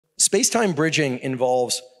Space-time bridging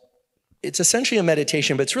involves, it's essentially a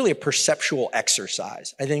meditation, but it's really a perceptual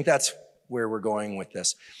exercise. I think that's where we're going with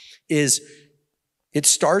this, is it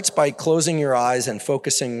starts by closing your eyes and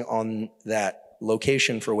focusing on that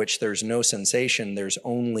location for which there's no sensation, there's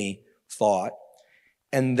only thought,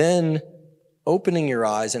 and then opening your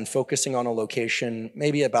eyes and focusing on a location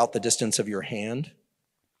maybe about the distance of your hand.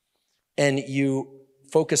 And you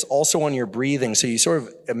focus also on your breathing. So you sort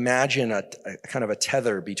of imagine a kind of a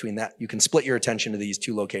tether between that. You can split your attention to these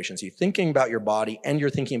two locations. You're thinking about your body and you're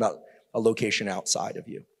thinking about a location outside of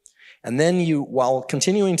you. And then you, while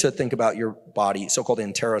continuing to think about your body, so-called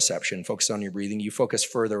interoception, focus on your breathing, you focus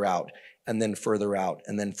further out and then further out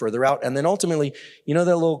and then further out. And then ultimately, you know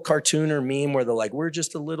that little cartoon or meme where they're like, we're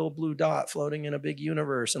just a little blue dot floating in a big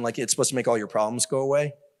universe. And like, it's supposed to make all your problems go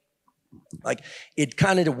away. Like, it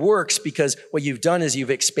kind of works because what you've done is you've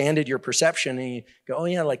expanded your perception and you go, oh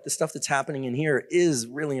yeah, like the stuff that's happening in here is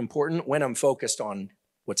really important when I'm focused on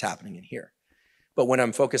what's happening in here. But when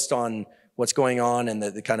I'm focused on what's going on and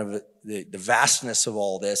the kind of the vastness of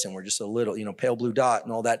all this, and we're just a little, pale blue dot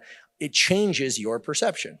and all that, it changes your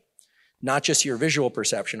perception. Not just your visual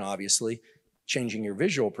perception, obviously. Changing your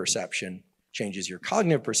visual perception changes your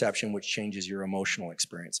cognitive perception, which changes your emotional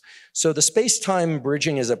experience. So the space-time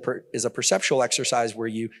bridging is a perceptual exercise where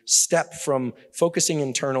you step from focusing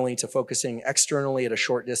internally to focusing externally at a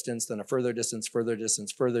short distance, then a further distance, further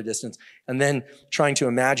distance, further distance, and then trying to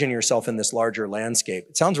imagine yourself in this larger landscape.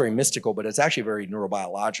 It sounds very mystical, but it's actually very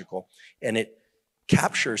neurobiological, and it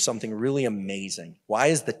captures something really amazing. Why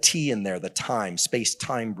is the T in there, the time,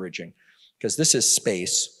 space-time bridging? Because this is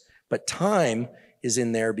space, but time is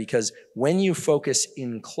in there because when you focus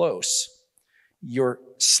in close, your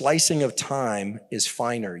slicing of time is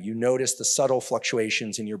finer. You notice the subtle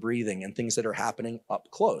fluctuations in your breathing and things that are happening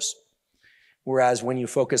up close. Whereas when you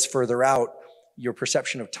focus further out, your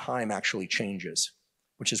perception of time actually changes,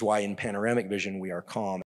 which is why in panoramic vision we are calm.